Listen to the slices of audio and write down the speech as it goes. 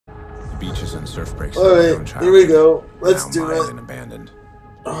beaches and surf breaks. Alright, here we go. Let's do mined it. and abandoned.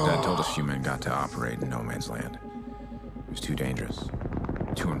 Dad told us few men got to operate in no man's land. It was too dangerous,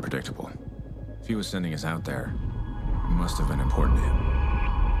 too unpredictable. If he was sending us out there, it must have been important to him.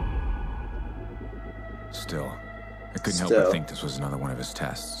 Still, I couldn't help but think this was another one of his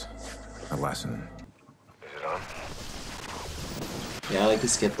tests. A lesson. Is it on? Yeah, I like to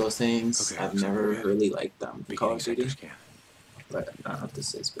skip those things. Okay, I've never really liked them. Call of Duty. Scan. But I don't know what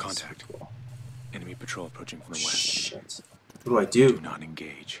this is. But Contact. Cool. Enemy patrol approaching from the west. Shit. What do I do? Do not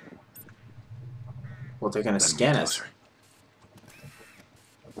engage. Well, they're gonna Let 'em scan get us. closer.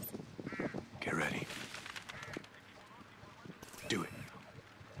 Get ready. Do it.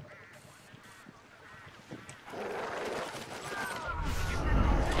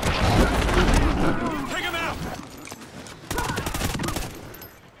 Take him out!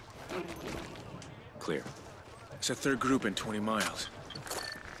 Clear. It's a third group in 20 miles.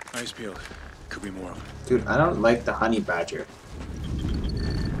 Eyes peeled. Could be more of them. Dude, I don't like the honey badger.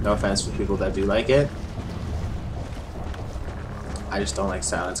 No offense for people that do like it. I just don't like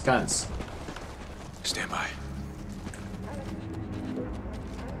silenced guns. Stand by.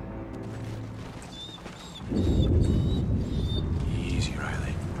 Easy,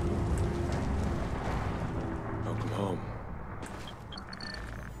 Riley. Welcome home.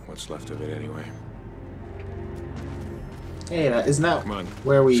 What's left of it, anyway. Hey, isn't that Come on,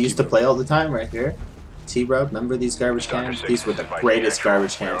 where we let's used keep to play all the time, right here? T-Rub, remember these garbage cans? These were the greatest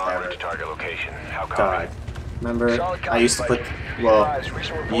garbage cans ever. Target location. How copy? God. Remember, I used to put, well,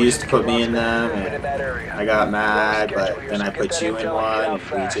 you used to put me in them, and I got mad, but then I put you in one,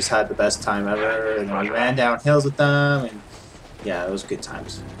 and we just had the best time ever, and we ran down hills with them, and yeah, it was good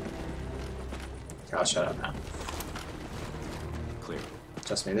times. Okay, I'll shut up now. Clear.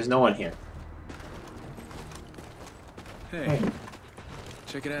 Trust me, there's no one here. Hey,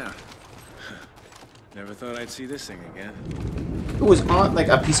 check it out. Never thought I'd see this thing again. It was on like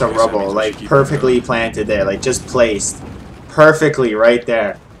a piece of rubble, like perfectly planted there, like just placed perfectly right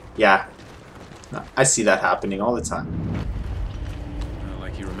there. Yeah, no, I see that happening all the time. Not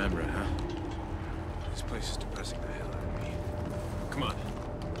like you remember it, huh? This place is depressing the hell out of me. Come on.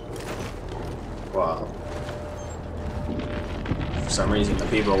 Wow. For some reason, the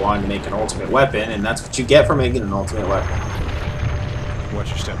people wanted to make an ultimate weapon, and that's what you get for making an ultimate weapon. Watch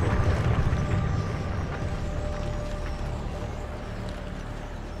your step.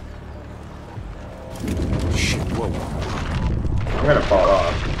 Shit, whoa. I'm gonna fall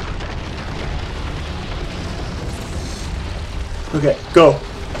off. Okay, go.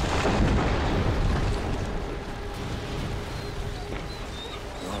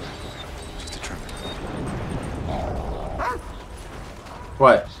 Just a tremor.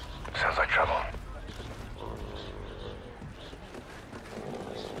 What? Sounds like trouble.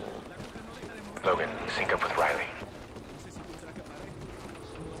 Logan, sync up with Riley.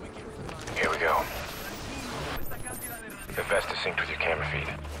 Here we go. The vest is synced with your camera feed.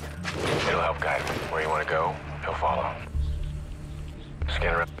 It'll help guide him. Where you want to go, he'll follow.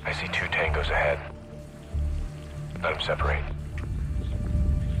 Scanner up. I see 2 tangos ahead. Let them separate.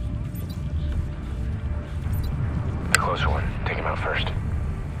 The closer one, take him out first.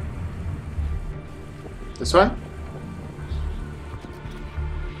 This one?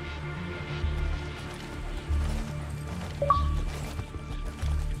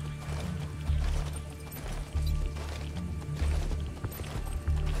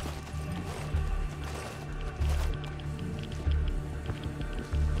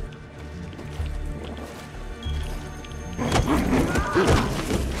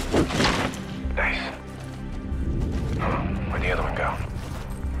 Nice. Where'd the other one go?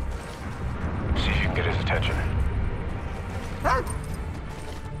 See if you can get his attention.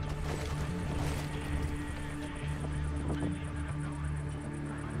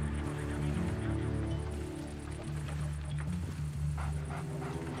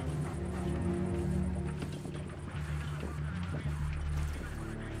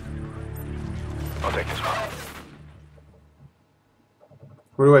 I'll take this one.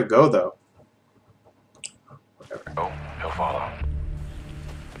 Where do I go, though? Whatever. Oh, he'll follow.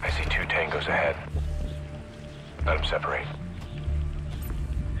 I see 2 tangos ahead. Let them separate.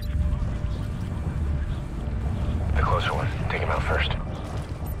 The closer one, take him out first.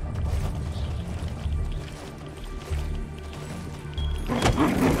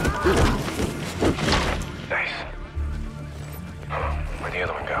 Nice. Where'd the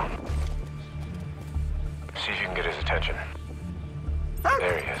other one go? See if you can get his attention.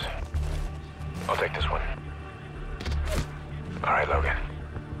 There he is. I'll take this one. All right, Logan.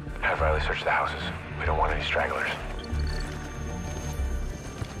 Have Riley search the houses. We don't want any stragglers.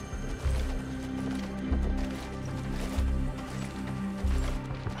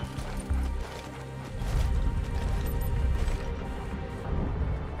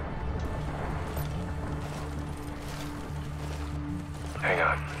 Hang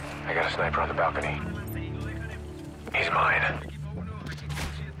on. I got a sniper on the balcony. He's mine.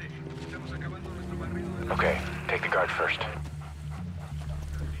 Okay, take the guard first.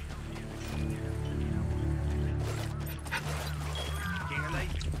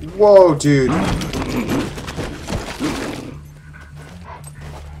 Whoa, dude.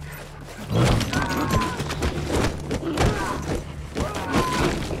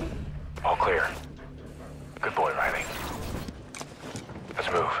 All clear. Good boy, Riley.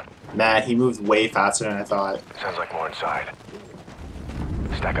 Let's move. Man, he moved way faster than I thought. Sounds like more inside.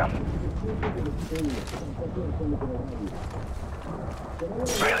 Stack up.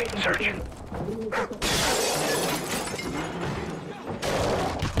 Riley, search.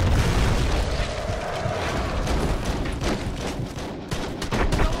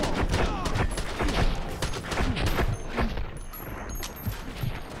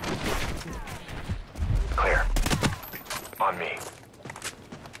 Clear. On me.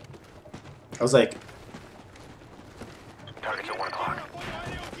 I was like, Target's at 1 o'clock.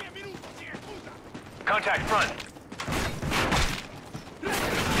 Contact front.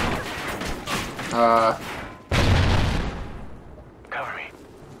 Cover me.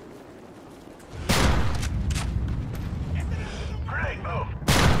 Grenade, move.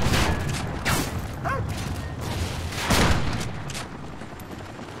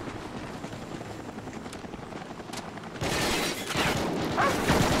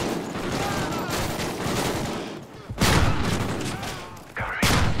 Cover me.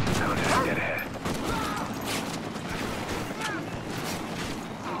 Contact dead ahead.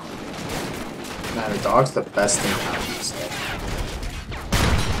 man, the dog's the best thing happening.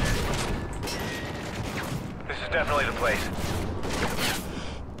 This is definitely the place.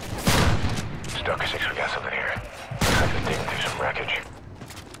 Stoker 6, we got something here. Looks like they're digging through some wreckage.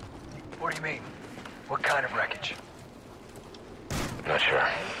 What do you mean? What kind of wreckage? Not sure.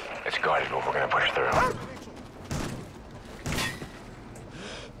 It's guarded, but we're gonna push through.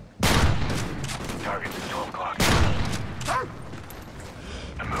 Target's at 12 o'clock.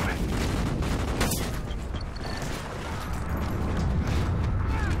 I'm moving.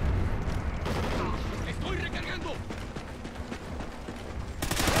 ¡Estoy recargando!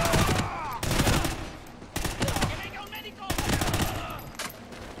 ¡Que venga un médico!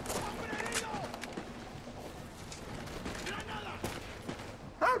 ¡Granada!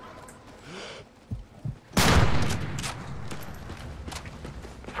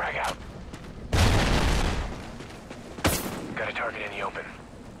 Frag out. Got a target in the open.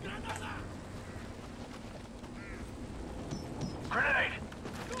 Grenade!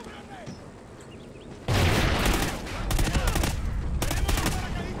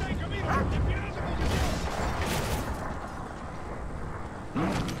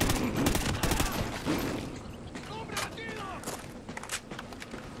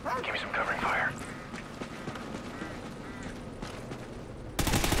 Give me some covering fire.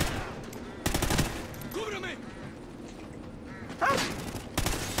 ¡Cúbreme!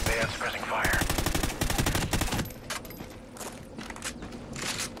 They have suppressing fire.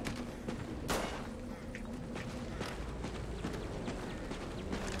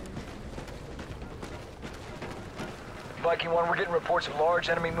 Viking 1, we're getting reports of large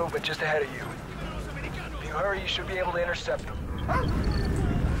enemy movement just ahead of you. If you hurry, you should be able to intercept them.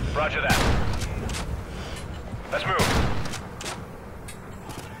 Roger that. Let's move.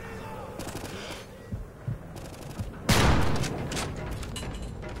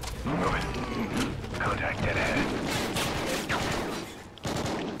 Moving. Contact dead ahead.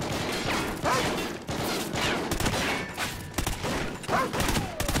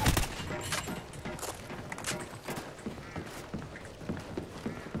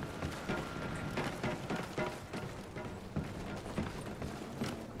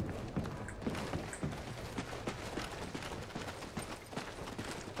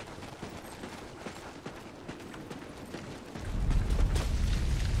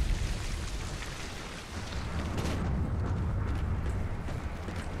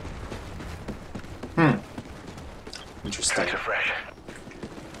 Interesting. Tracks are fresh.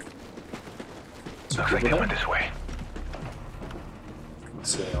 So Looks like they went this way.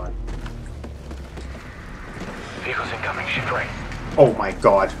 Let's see anyone. Vehicles incoming, shift right. Oh my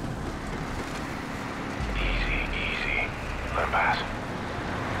god. Easy, easy. Let him pass.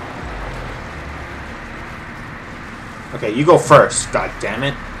 Okay, you go first. God damn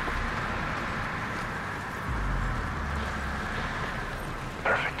it.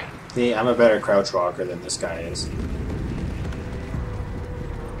 Perfect. See, I'm a better crouch walker than this guy is.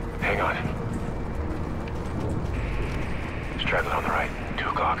 Hang on. Straggler on the right. 2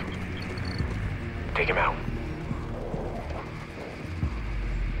 o'clock. Take him out.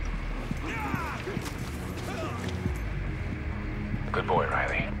 Good boy,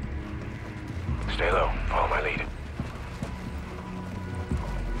 Riley. Stay low. Follow my lead.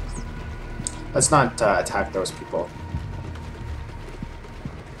 Let's not attack those people.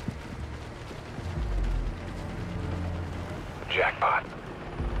 Jackpot.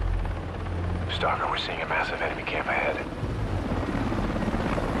 Stalker, we're seeing a massive enemy camp ahead.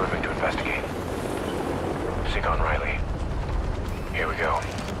 Moving to investigate. Sync on Riley. Here we go.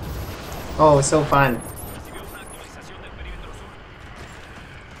 Oh, it's so fun.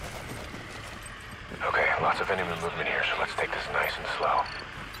 Okay, lots of enemy movement here, so let's take this nice and slow.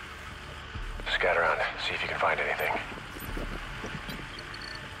 Scatter around, see if you can find anything.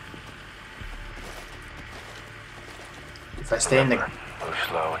 If I stay in the... Move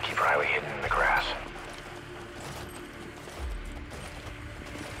slow and keep Riley hidden in the grass.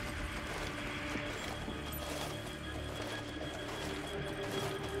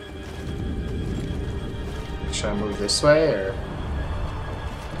 Should I move this way, or...?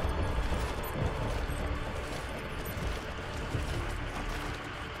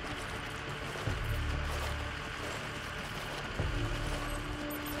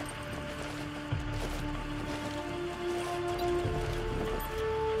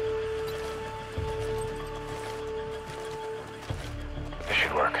 This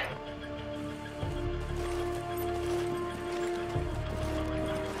should work.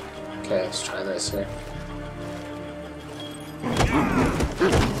 Okay, let's try this here.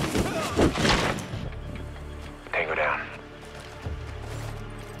 Tango down.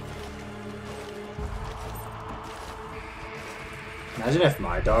 Imagine if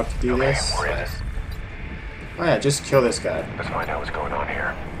my dog could do Okay, this. we're in. Oh yeah, just kill this guy. Let's find out what's going on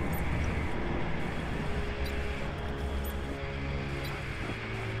here.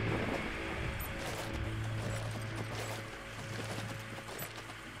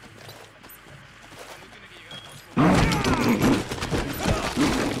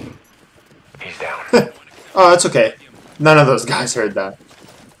 He's down. Oh, that's okay. None of those guys heard that.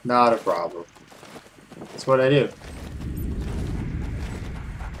 Not a problem. That's what I do.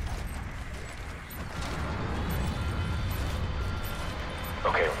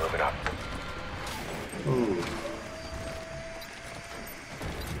 Okay, we're moving up. Ooh.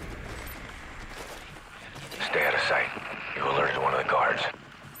 Stay out of sight. You alerted one of the guards.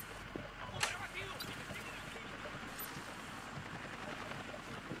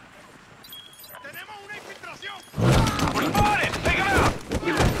 ¡Tenemos una infiltración! We're spotted! Take him out!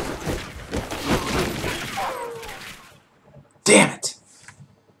 Damn it!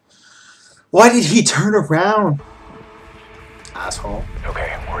 Why did he turn around? Asshole.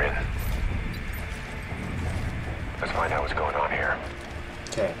 Okay, we're in. Let's find out what's going on here.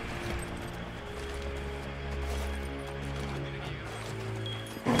 Okay.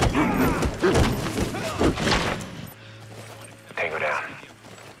 Tango down.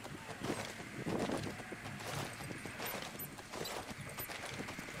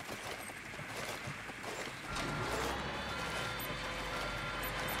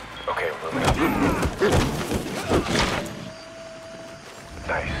 Okay, we're moving up.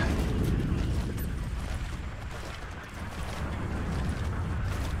 Nice.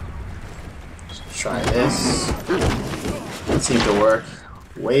 Let's try this. It seemed to work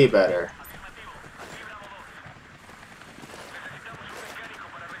way better.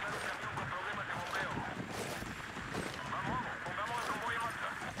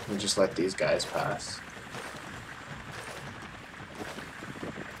 We'll just let these guys pass.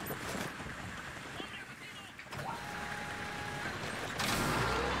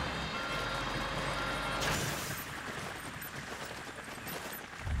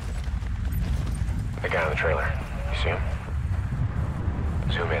 The guy on the trailer. You see him?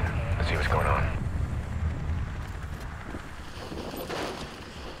 Zoom in. Let's see what's going on.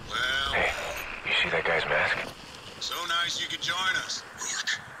 Well, Hey, you see that guy's mask? so nice you could join us. Look,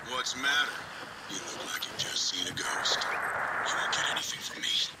 what's the matter? You look like you've just seen a ghost. You won't get anything from me.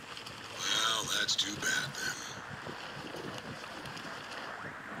 Well, that's too bad then.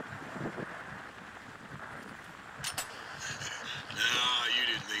 Nah, you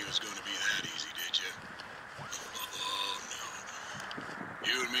didn't think it was going to be that easy, did you? Oh, no.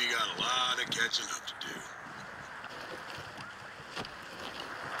 You and me got a lot of catching up to do.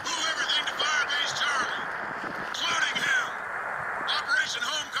 Move everything to Firebase Charlie, including him. Operation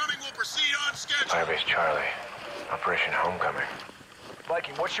Homecoming will proceed on schedule. Firebase Charlie. Operation Homecoming.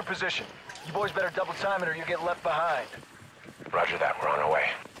 Viking, what's your position? You boys better double time it or you get left behind. Roger that. We're on our way.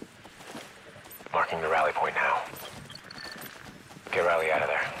 Marking the rally point now. Get Riley out of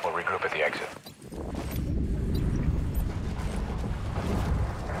there. We'll regroup at the exit.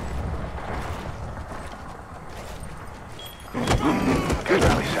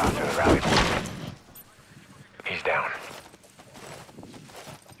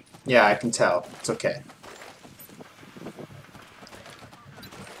 Yeah, I can tell. It's okay.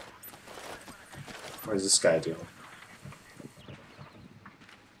 What is this guy doing?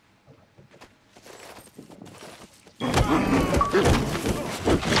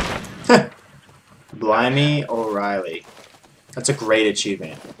 Blimey O'Reilly. That's a great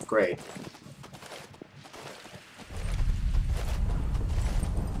achievement. Great.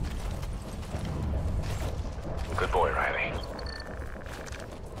 Good boy, Riley.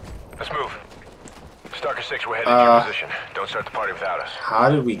 Let's move. Stalker 6, we're headed to your position. Don't start the party without us. How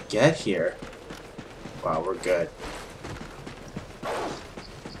did we get here? Wow, we're good.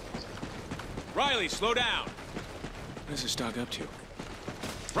 Riley, slow down. What is this dog up to?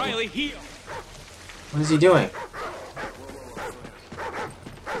 Riley, heel. What is he doing?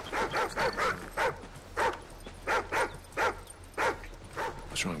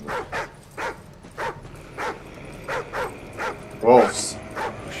 What's wrong with him? Wolves.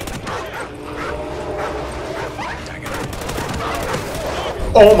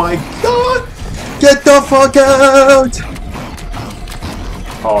 Oh my god! Get the fuck out!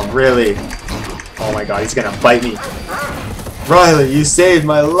 Oh, really? Oh my god, he's gonna bite me. Riley, you saved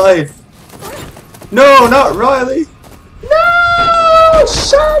my life! No, not Riley! No!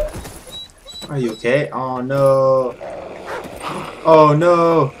 Shut! Are you okay? Oh no. Oh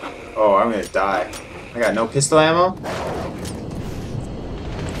no. Oh, I'm gonna die. I got no pistol ammo?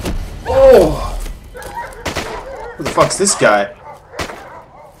 Oh! Who the fuck's this guy?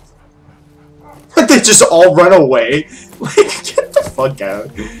 They just all run away? Like, get the fuck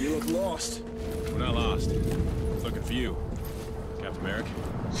out. You look lost. We're not lost. Looking for you. Captain Merrick.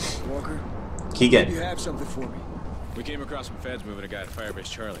 Walker, Keegan. you have something for me. We came across some feds moving a guy to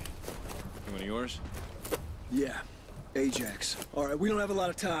Firebase Charlie. You one of yours? Yeah, Ajax. All right, we don't have a lot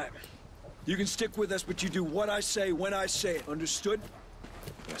of time. You can stick with us, but you do what I say when I say it. Understood?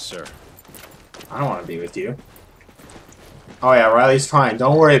 Yes, sir. I don't want to be with you. Oh yeah, Riley's fine.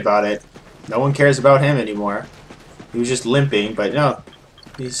 Don't worry about it. No one cares about him anymore. He was just limping, but no.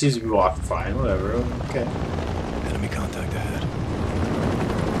 He seems to be walking fine. Whatever. Okay. Enemy contact ahead.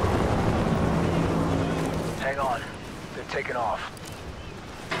 Hang on. They're taking off.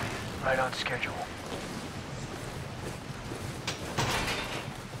 Right on schedule.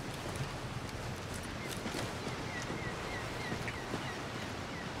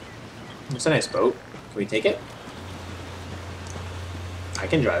 It's a nice boat. Can we take it? I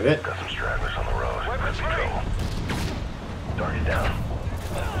can drive it. Got some stragglers on the road. Let's see trouble. Target down.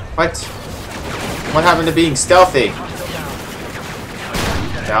 What? What happened to being stealthy?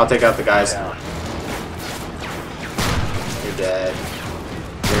 Yeah, I'll take out the guys. You're dead.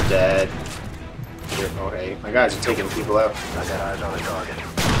 You're dead. You're okay. My guys are taking people out. I got eyes on the target.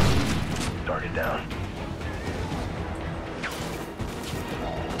 Target down.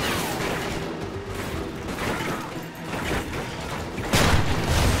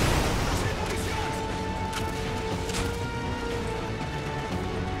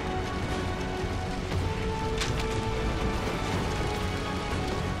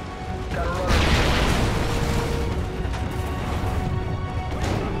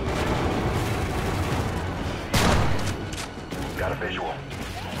 Got a visual.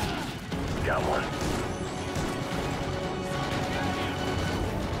 Got one.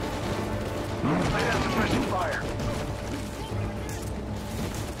 Lay down suppressing fire.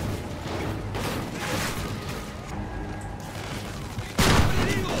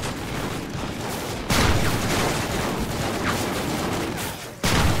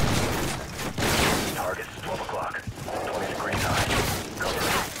 Target's 12 o'clock. 20 degrees high. Cover.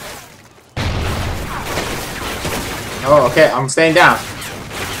 Oh, okay. I'm staying down.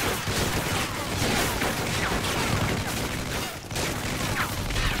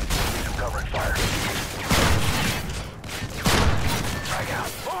 Covering fire. Drag out.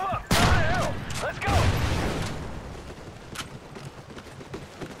 Pull up. What the hell? Let's go.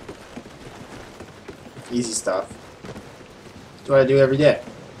 Easy stuff. That's what I do every day.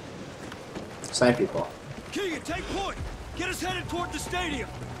 Snipe people. Keegan, take point! Get us headed toward the stadium!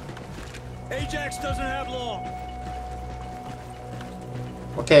 Ajax doesn't have long.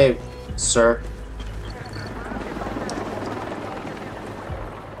 Okay, sir.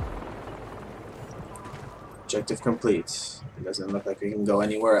 Objective complete. It doesn't look like we can go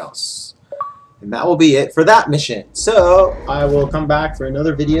anywhere else. And that will be it for that mission. So, I will come back for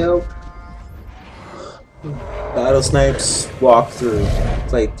another video. Battlesnipe's walkthrough,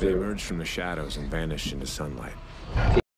 They playthrough. emerged from the shadows and vanished into sunlight.